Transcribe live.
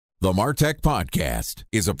The MarTech Podcast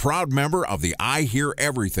is a proud member of the I Hear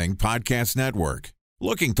Everything Podcast Network.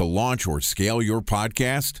 Looking to launch or scale your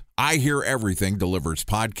podcast? I Hear Everything delivers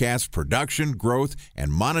podcast production, growth,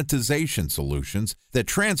 and monetization solutions that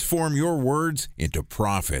transform your words into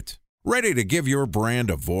profit. Ready to give your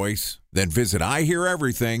brand a voice? Then visit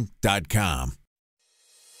iheareverything.com.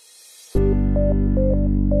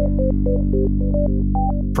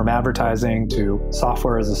 From advertising to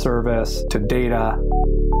software as a service to data.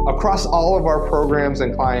 Across all of our programs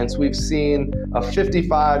and clients, we've seen a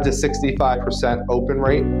 55 to 65% open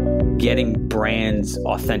rate. Getting brands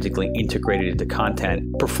authentically integrated into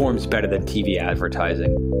content performs better than TV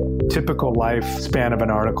advertising. Typical lifespan of an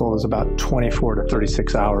article is about 24 to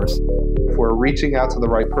 36 hours. If we're reaching out to the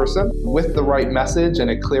right person with the right message and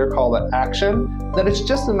a clear call to action, then it's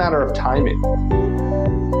just a matter of timing.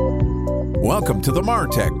 Welcome to the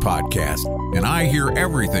MarTech Podcast, an I Hear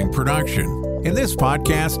Everything production. In this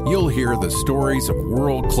podcast, you'll hear the stories of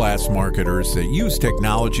world-class marketers that use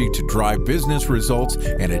technology to drive business results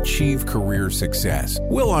and achieve career success.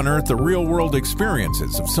 We'll unearth the real-world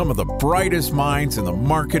experiences of some of the brightest minds in the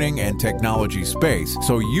marketing and technology space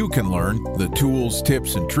so you can learn the tools,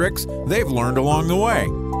 tips, and tricks they've learned along the way.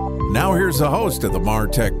 Now here's the host of the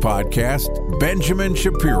MarTech Podcast, Benjamin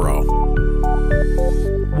Shapiro.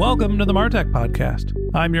 Welcome to the MarTech Podcast.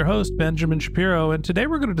 I'm your host, Benjamin Shapiro, and today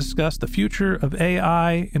we're going to discuss the future of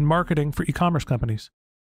AI in marketing for e-commerce companies.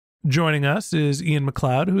 Joining us is Ian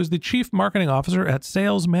Macleod, who is the Chief Marketing Officer at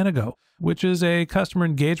SALESmanago, which is a customer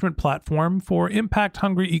engagement platform for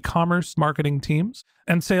impact-hungry e-commerce marketing teams.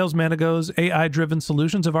 And SALESmanago's AI-driven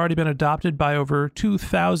solutions have already been adopted by over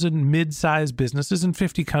 2,000 mid-sized businesses in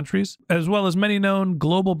 50 countries, as well as many known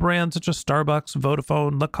global brands such as Starbucks,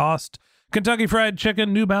 Vodafone, Lacoste, Kentucky Fried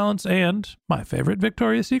Chicken, New Balance, and my favorite,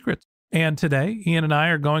 Victoria's Secret. And today, Ian and I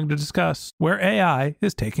are going to discuss where AI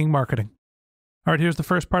is taking marketing. All right, here's the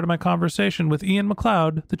first part of my conversation with Ian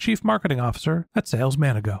Macleod, the Chief Marketing Officer at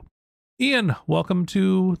SALESmanago. Ian, welcome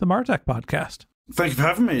to the MarTech Podcast. Thank you for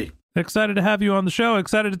having me. Excited to have you on the show.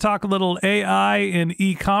 Excited to talk a little AI in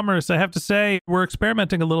e-commerce. I have to say, we're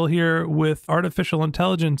experimenting a little here with artificial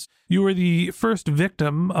intelligence. You were the first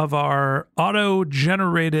victim of our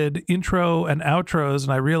auto-generated intro and outros,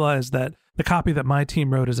 and I realized that the copy that my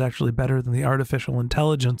team wrote is actually better than the artificial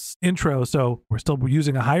intelligence intro, so we're still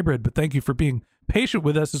using a hybrid, but thank you for being patient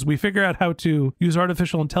with us as we figure out how to use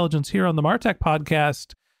artificial intelligence here on the MarTech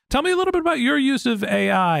Podcast. Tell me a little bit about your use of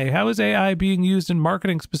AI. How is AI being used in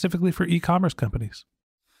marketing specifically for e-commerce companies?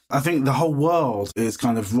 I think the whole world is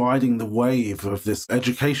kind of riding the wave of this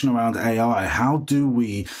education around AI. How do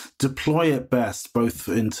we deploy it best, both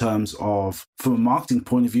in terms of from a marketing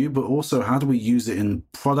point of view, but also how do we use it in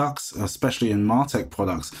products, especially in MarTech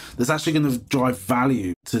products, that's actually going to drive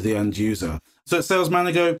value to the end user. So at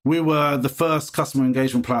SALESmanago, we were the first customer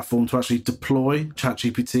engagement platform to actually deploy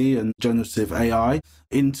ChatGPT and generative AI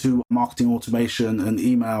into marketing automation and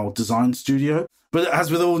email design studio. But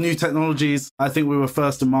as with all new technologies, I think we were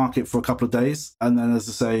first to market for a couple of days. And then, as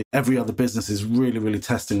I say, every other business is really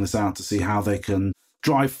testing this out to see how they can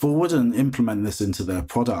drive forward and implement this into their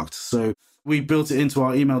product. So we built it into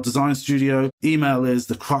our email design studio. Email is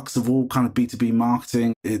the crux of all kind of B2B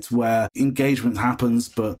marketing. It's where engagement happens,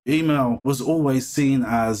 but email was always seen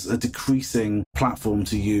as a decreasing platform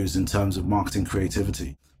to use in terms of marketing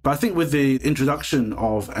creativity. But I think with the introduction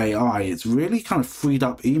of AI, it's really kind of freed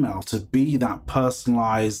up email to be that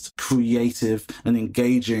personalized, creative, and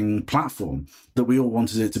engaging platform that we all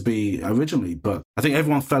wanted it to be originally. But I think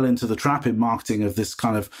everyone fell into the trap in marketing of this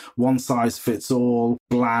kind of one-size-fits-all,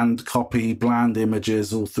 bland copy, bland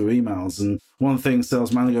images all through emails. And one of the things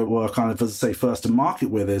SALESmanago were kind of, as I say, first to market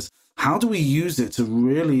with is, how do we use it to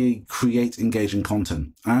really create engaging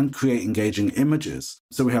content and create engaging images?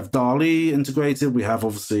 So we have DALL-E integrated, we have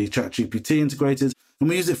obviously ChatGPT integrated, and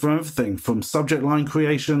we use it for everything from subject line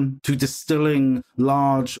creation to distilling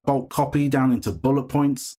large bulk copy down into bullet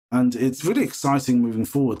points. And it's really exciting moving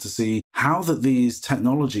forward to see how that these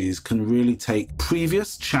technologies can really take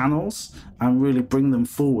previous channels and really bring them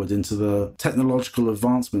forward into the technological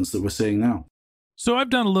advancements that we're seeing now. So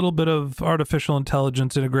I've done a little bit of artificial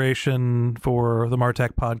intelligence integration for the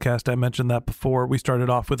MarTech Podcast. I mentioned that before. We started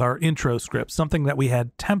off with our intro script, something that we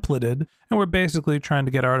had templated, and we're basically trying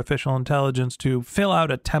to get artificial intelligence to fill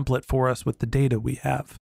out a template for us with the data we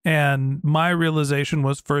have. And my realization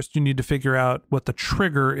was, first you need to figure out what the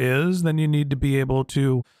trigger is, then you need to be able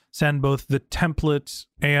to send both the template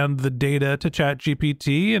and the data to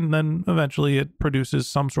ChatGPT, and then eventually it produces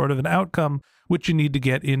some sort of an outcome, which you need to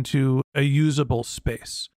get into a usable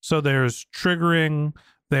space. So there's triggering,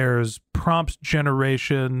 there's prompt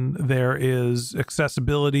generation, there is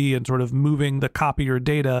accessibility and sort of moving the copy or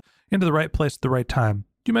data into the right place at the right time.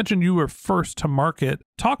 You mentioned you were first to market.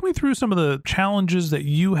 Talk me through some of the challenges that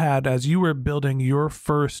you had as you were building your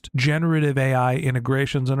first generative AI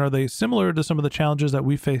integrations, and are they similar to some of the challenges that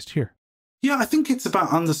we faced here? Yeah, I think it's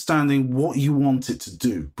about understanding what you want it to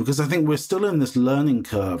do, because I think we're still in this learning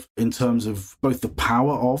curve in terms of both the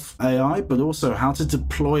power of AI, but also how to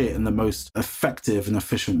deploy it in the most effective and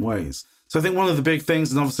efficient ways. So I think one of the big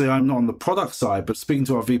things, and obviously I'm not on the product side, but speaking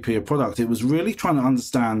to our VP of product, it was really trying to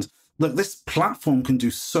understand, look, this platform can do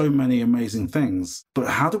so many amazing things, but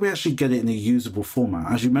how do we actually get it in a usable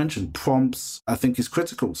format? As you mentioned, prompts, I think, is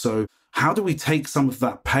critical. So how do we take some of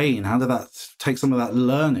that pain? How do that take some of that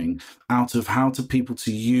learning out of how to people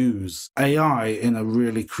to use AI in a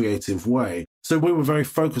really creative way? So we were very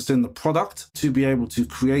focused in the product to be able to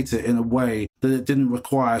create it in a way that it didn't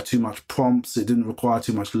require too much prompts. It didn't require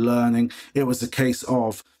too much learning. It was a case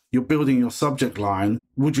of, you're building your subject line.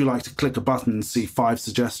 Would you like to click a button and see 5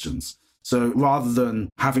 suggestions? So rather than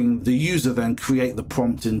having the user then create the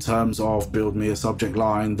prompt in terms of build me a subject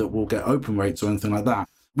line that will get open rates or anything like that,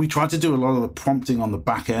 we tried to do a lot of the prompting on the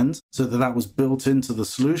back end so that that was built into the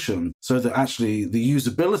solution so that actually the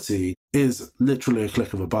usability is literally a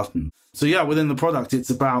click of a button. So yeah, within the product, it's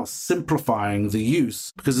about simplifying the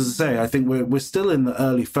use because, as I say, I think we're still in the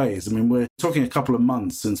early phase. I mean, we're talking a couple of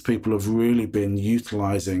months since people have really been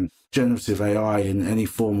utilizing generative AI in any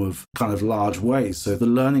form of kind of large ways. So the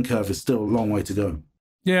learning curve is still a long way to go.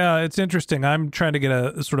 Yeah, it's interesting. I'm trying to get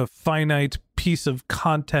a sort of finite piece of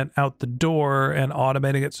content out the door and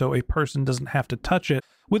automating it so a person doesn't have to touch it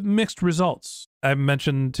with mixed results. I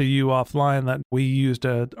mentioned to you offline that we used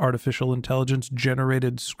an artificial intelligence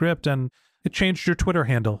generated script and it changed your Twitter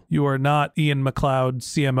handle. You are not Ian Macleod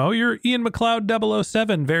CMO. You're Ian Macleod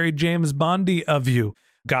 007, very James Bondy of you.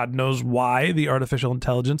 God knows why the artificial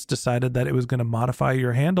intelligence decided that it was going to modify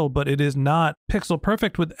your handle, but it is not pixel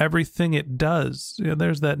perfect with everything it does. You know,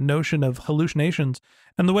 there's that notion of hallucinations.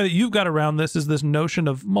 And the way that you've got around this is this notion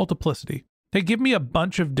of multiplicity. Hey, give me a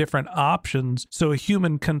bunch of different options so a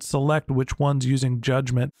human can select which one's using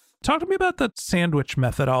judgment. Talk to me about that sandwich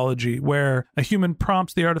methodology where a human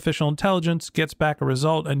prompts the artificial intelligence, gets back a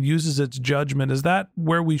result, and uses its judgment. Is that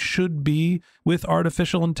where we should be with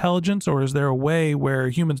artificial intelligence, or is there a way where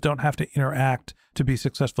humans don't have to interact to be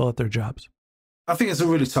successful at their jobs? I think it's a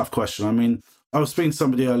really tough question. I mean, I was speaking to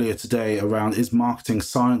somebody earlier today around, is marketing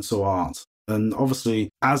science or art? And obviously,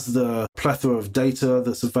 as the plethora of data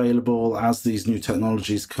that's available, as these new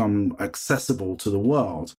technologies come accessible to the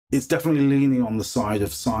world, it's definitely leaning on the side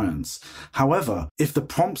of science. However, if the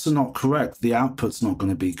prompts are not correct, the output's not going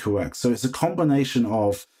to be correct. So it's a combination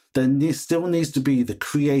of there still needs to be the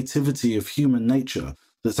creativity of human nature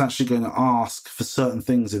that's actually going to ask for certain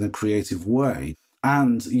things in a creative way.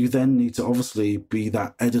 And you then need to obviously be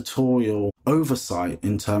that editorial oversight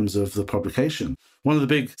in terms of the publication. One of the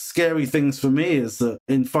big scary things for me is that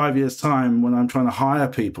in 5 years' time, when I'm trying to hire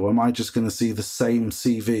people, am I just going to see the same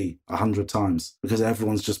CV 100 times? Because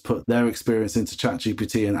everyone's just put their experience into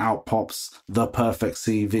ChatGPT and out pops the perfect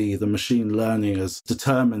CV. The machine learning has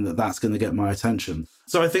determined that that's going to get my attention.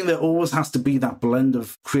 So I think there always has to be that blend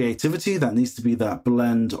of creativity. That needs to be that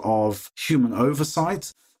blend of human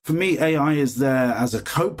oversight. For me, AI is there as a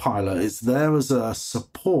co-pilot. It's there as a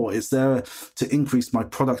support. It's there to increase my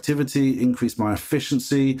productivity, increase my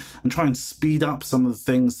efficiency, and try and speed up some of the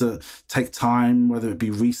things that take time, whether it be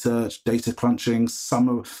research, data crunching,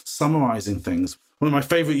 summarizing things. One of my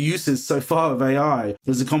favorite uses so far of AI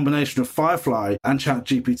is a combination of Firefly and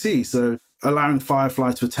ChatGPT. So allowing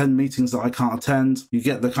Firefly to attend meetings that I can't attend. You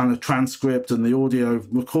get the kind of transcript and the audio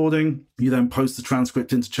recording. You then post the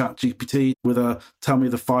transcript into ChatGPT with tell me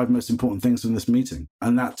the 5 most important things from this meeting.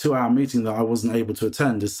 And that 2-hour meeting that I wasn't able to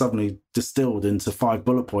attend is suddenly distilled into 5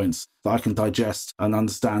 bullet points that I can digest and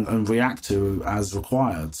understand and react to as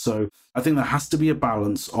required. So I think there has to be a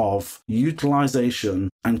balance of utilization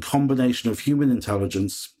and combination of human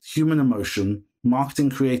intelligence, human emotion, marketing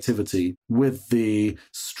creativity with the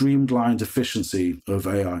streamlined efficiency of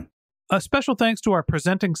AI. A special thanks to our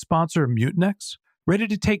presenting sponsor, Mutinex. Ready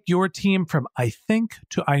to take your team from I think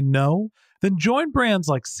to I know? Then join brands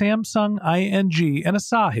like Samsung, ING, and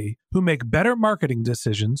Asahi who make better marketing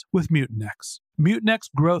decisions with Mutinex. Mutinex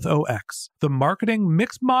Growth OX, the marketing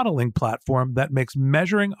mix modeling platform that makes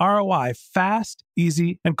measuring ROI fast,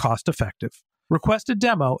 easy, and cost-effective. Request a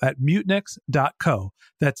demo at mutinex.co.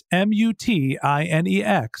 That's MUTINEX.co.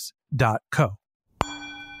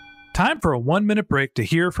 Time for a 1-minute break to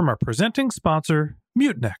hear from our presenting sponsor,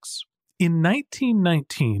 Mutinex. In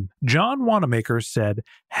 1919, John Wanamaker said,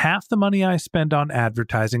 "Half the money I spend on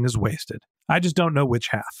advertising is wasted. I just don't know which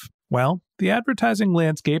half." Well, the advertising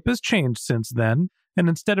landscape has changed since then, and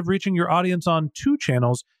instead of reaching your audience on 2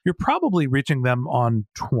 channels, you're probably reaching them on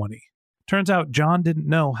 20. Turns out John didn't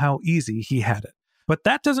know how easy he had it. But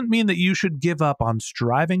that doesn't mean that you should give up on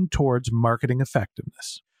striving towards marketing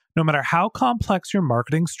effectiveness. No matter how complex your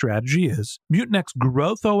marketing strategy is, Mutinex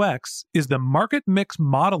Growth OX is the market mix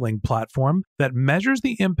modeling platform that measures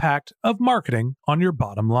the impact of marketing on your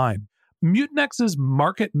bottom line. Mutinex's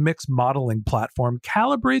market mix modeling platform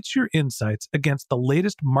calibrates your insights against the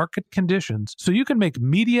latest market conditions so you can make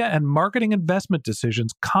media and marketing investment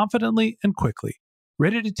decisions confidently and quickly.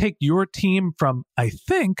 Ready to take your team from "I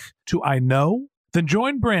think" to "I know"? Then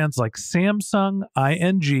join brands like Samsung,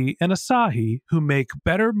 ING, and Asahi who make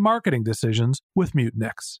better marketing decisions with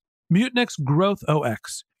Mutinex. Mutinex Growth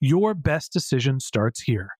OX. Your best decision starts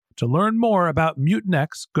here. To learn more about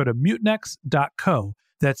Mutinex, go to mutinex.co.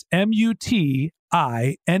 That's MUTINEX.co.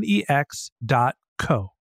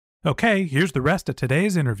 Okay, here's the rest of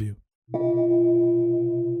today's interview.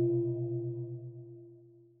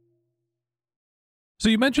 So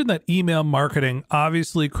you mentioned that email marketing,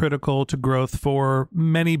 obviously critical to growth for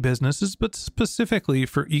many businesses, but specifically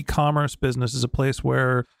for e-commerce business, a place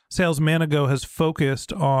where SALESmanago has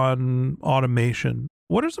focused on automation.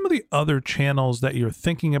 What are some of the other channels that you're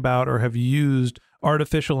thinking about or have used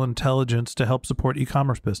artificial intelligence to help support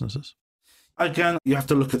e-commerce businesses? Again, you have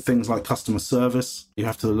to look at things like customer service. You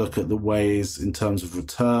have to look at the ways in terms of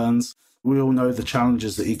returns. We all know the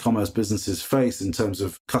challenges that e-commerce businesses face in terms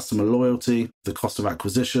of customer loyalty, the cost of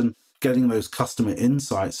acquisition, getting those customer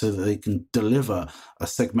insights so that they can deliver a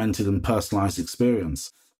segmented and personalized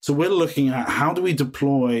experience. So we're looking at how do we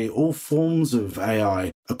deploy all forms of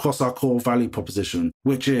AI across our core value proposition,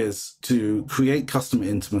 which is to create customer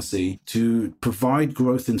intimacy, to provide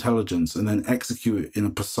growth intelligence, and then execute it in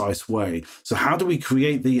a precise way. So how do we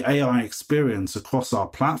create the AI experience across our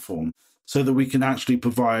platform so that we can actually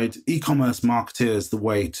provide e-commerce marketers the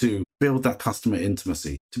way to build that customer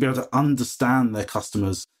intimacy, to be able to understand their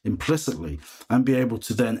customers implicitly and be able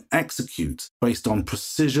to then execute based on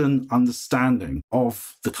precision understanding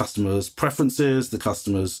of the customer's preferences, the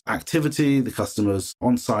customer's activity, the customer's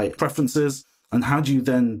on-site preferences, and how do you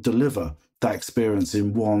then deliver that experience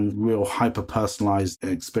in one real hyper-personalized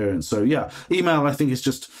experience. So yeah, email I think is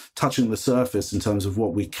just touching the surface in terms of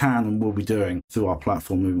what we can and will be doing through our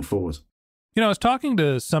platform moving forward. You know, I was talking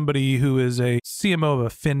to somebody who is a CMO of a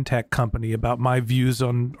fintech company about my views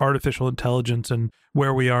on artificial intelligence and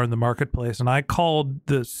where we are in the marketplace. And I called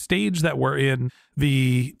the stage that we're in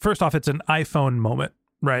first off, it's an iPhone moment,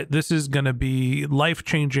 right? This is going to be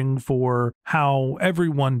life-changing for how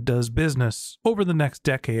everyone does business over the next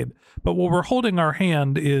decade. But what we're holding our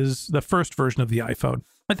hand is the first version of the iPhone.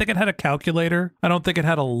 I think it had a calculator. I don't think it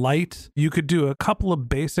had a light. You could do a couple of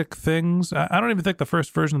basic things. I don't even think the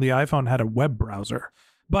first version of the iPhone had a web browser,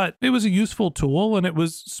 but it was a useful tool and it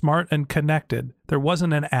was smart and connected. There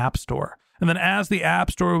wasn't an app store. And then as the app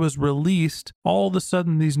store was released, all of a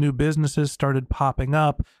sudden these new businesses started popping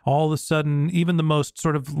up. All of a sudden, even the most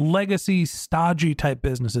sort of legacy, stodgy type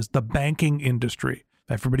businesses, the banking industry,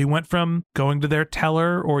 everybody went from going to their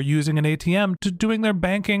teller or using an ATM to doing their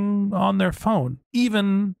banking on their phone.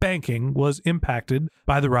 Even banking was impacted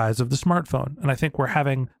by the rise of the smartphone. And I think we're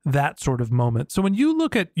having that sort of moment. So when you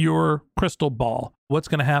look at your crystal ball, what's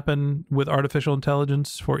going to happen with artificial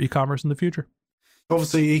intelligence for e-commerce in the future?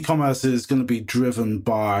 Obviously, e-commerce is going to be driven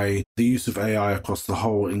by the use of AI across the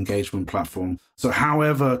whole engagement platform. So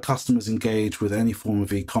however customers engage with any form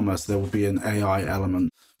of e-commerce, there will be an AI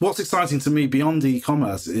element. What's exciting to me beyond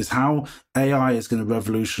e-commerce is how AI is going to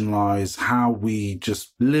revolutionize how we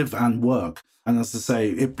just live and work. And as I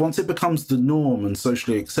say, once it becomes the norm and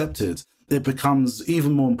socially accepted, it becomes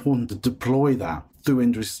even more important to deploy that through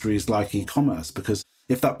industries like e-commerce, because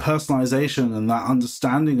if that personalization and that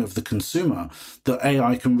understanding of the consumer that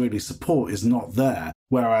AI can really support is not there,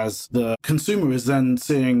 whereas the consumer is then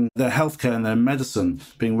seeing their healthcare and their medicine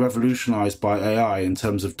being revolutionized by AI in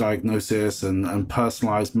terms of diagnosis and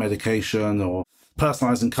personalized medication, or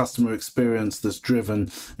personalizing customer experience that's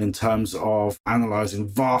driven in terms of analyzing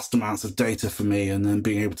vast amounts of data for me and then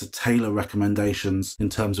being able to tailor recommendations in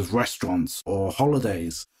terms of restaurants or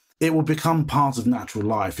holidays. It will become part of natural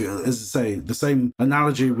life. As I say, the same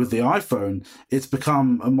analogy with the iPhone, it's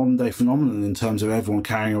become a modern day phenomenon in terms of everyone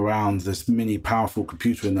carrying around this mini powerful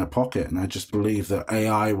computer in their pocket. And I just believe that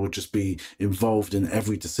AI will just be involved in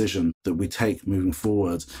every decision that we take moving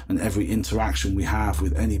forward, and every interaction we have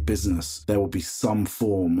with any business. There will be some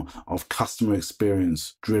form of customer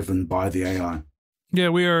experience driven by the AI. Yeah,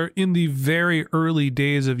 we are in the very early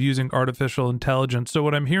days of using artificial intelligence. So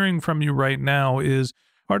what I'm hearing from you right now is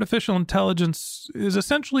artificial intelligence is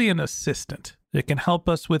essentially an assistant. It can help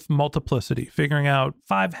us with multiplicity, figuring out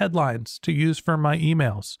 5 headlines to use for my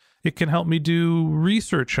emails. It can help me do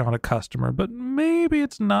research on a customer, but maybe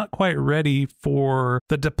it's not quite ready for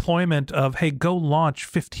the deployment of, hey, go launch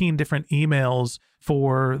 15 different emails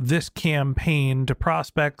for this campaign to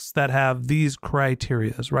prospects that have these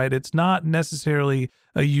criterias, right? It's not necessarily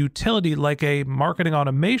a utility like a marketing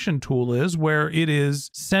automation tool is, where it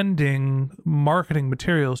is sending marketing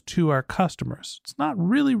materials to our customers. It's not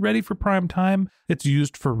really ready for prime time. It's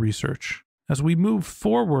used for research. As we move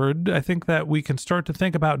forward, I think that we can start to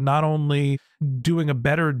think about not only doing a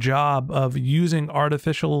better job of using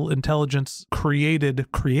artificial intelligence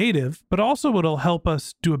created creative, but also it'll help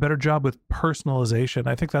us do a better job with personalization.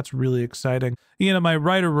 I think that's really exciting. Ian, am I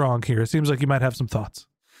right or wrong here? It seems like you might have some thoughts.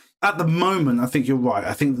 At the moment, I think you're right.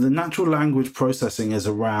 I think the natural language processing is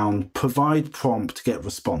around provide prompt, get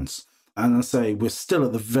response. And I say we're still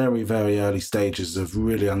at the very, very early stages of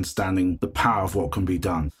really understanding the power of what can be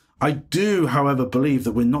done. I do, however, believe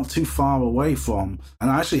that we're not too far away from,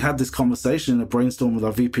 and I actually had this conversation in a brainstorm with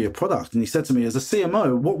our VP of product, and he said to me, as a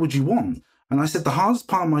CMO, what would you want? And I said, the hardest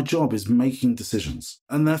part of my job is making decisions.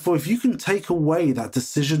 And therefore, if you can take away that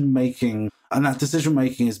decision-making, and that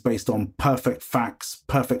decision-making is based on perfect facts,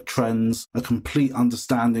 perfect trends, a complete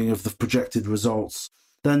understanding of the projected results,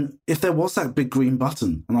 then if there was that big green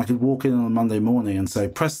button and I could walk in on a Monday morning and say,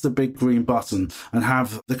 press the big green button and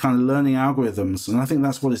have the kind of learning algorithms, and I think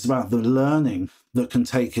that's what it's about, the learning that can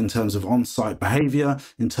take in terms of on-site behavior,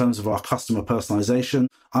 in terms of our customer personalization,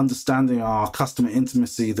 understanding our customer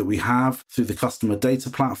intimacy that we have through the customer data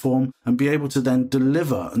platform, and be able to then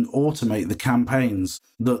deliver and automate the campaigns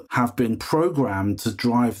that have been programmed to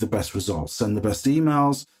drive the best results, send the best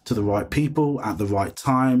emails to the right people at the right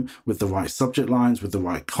time, with the right subject lines, with the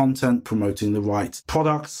right content, promoting the right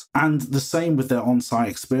products, and the same with their on-site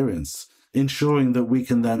experience. Ensuring that we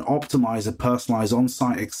can then optimize a personalized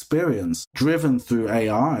on-site experience driven through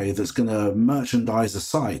AI that's going to merchandise a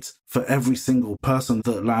site for every single person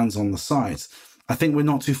that lands on the site. I think we're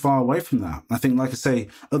not too far away from that. I think, like I say,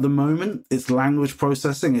 at the moment, it's language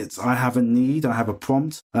processing. It's I have a need, I have a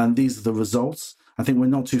prompt, and these are the results. I think we're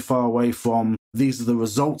not too far away from these are the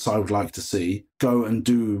results I would like to see. Go and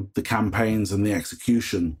do the campaigns and the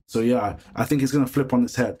execution. So yeah, I think it's going to flip on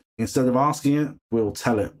its head. Instead of asking it, we'll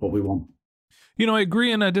tell it what we want. You know, I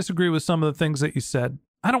agree and I disagree with some of the things that you said.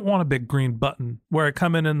 I don't want a big green button where I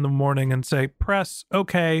come in the morning and say, press,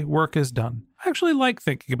 okay, work is done. I actually like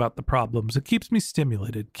thinking about the problems. It keeps me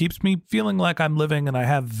stimulated, keeps me feeling like I'm living and I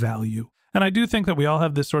have value. And I do think that we all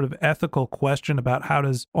have this sort of ethical question about how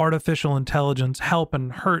does artificial intelligence help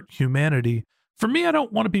and hurt humanity. For me, I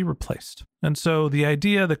don't want to be replaced. And so the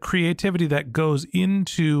idea, the creativity that goes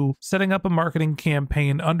into setting up a marketing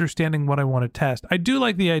campaign, understanding what I want to test, I do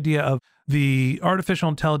like the idea of the artificial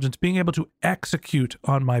intelligence being able to execute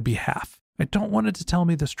on my behalf. I don't want it to tell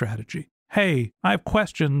me the strategy. Hey, I have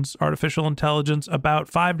questions, artificial intelligence, about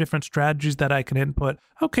 5 different strategies that I can input.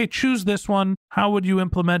 Okay, choose this one. How would you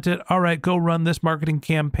implement it? All right, go run this marketing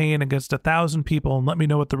campaign against 1,000 people and let me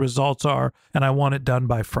know what the results are. And I want it done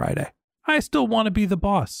by Friday. I still want to be the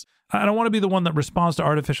boss. I don't want to be the one that responds to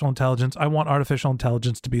artificial intelligence. I want artificial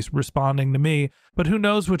intelligence to be responding to me. But who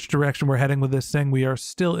knows which direction we're heading with this thing. We are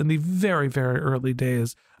still in the very, very early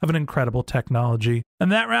days of an incredible technology. And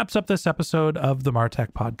that wraps up this episode of the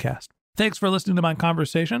Martech Podcast. Thanks for listening to my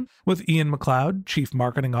conversation with Ian Macleod, Chief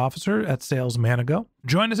Marketing Officer at SALESmanago.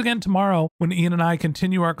 Join us again tomorrow when Ian and I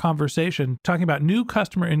continue our conversation talking about new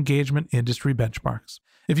customer engagement industry benchmarks.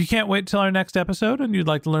 If you can't wait till our next episode and you'd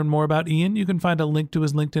like to learn more about Ian, you can find a link to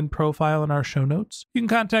his LinkedIn profile in our show notes. You can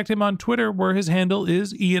contact him on Twitter, where his handle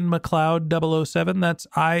is Ian Macleod 007. That's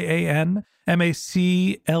IAN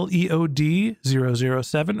MACLEOD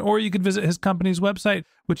 007. Or you can visit his company's website,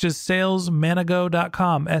 which is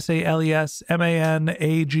salesmanago.com,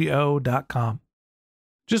 SALESmanago.com.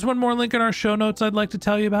 Just one more link in our show notes I'd like to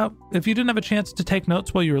tell you about. If you didn't have a chance to take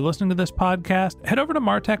notes while you were listening to this podcast, head over to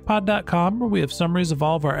martechpod.com, where we have summaries of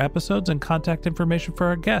all of our episodes and contact information for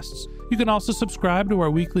our guests. You can also subscribe to our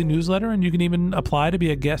weekly newsletter, and you can even apply to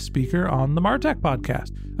be a guest speaker on the Martech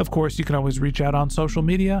Podcast. Of course, you can always reach out on social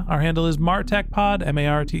media. Our handle is MartechPod,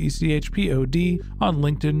 MartechPod, on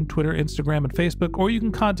LinkedIn, Twitter, Instagram, and Facebook, or you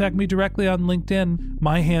can contact me directly on LinkedIn.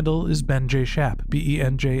 My handle is Ben J. Shap,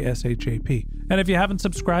 BenJShap. And if you haven't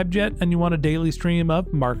subscribed subscribed yet and you want a daily stream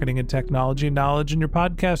of marketing and technology knowledge in your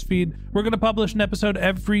podcast feed, we're going to publish an episode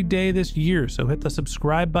every day this year, so hit the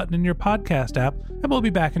subscribe button in your podcast app and we'll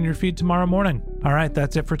be back in your feed tomorrow morning. All right,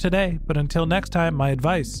 that's it for today, but until next time, my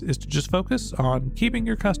advice is to just focus on keeping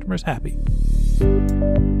your customers happy.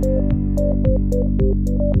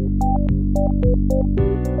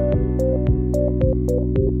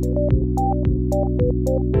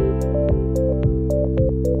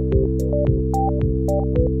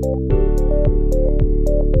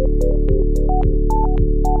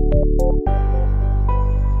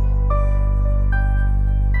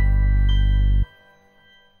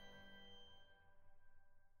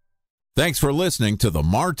 Thanks for listening to the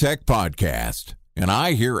MarTech Podcast, and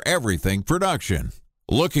I Hear Everything production.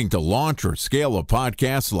 Looking to launch or scale a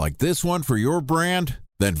podcast like this one for your brand?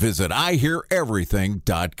 Then visit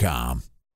iheareverything.com.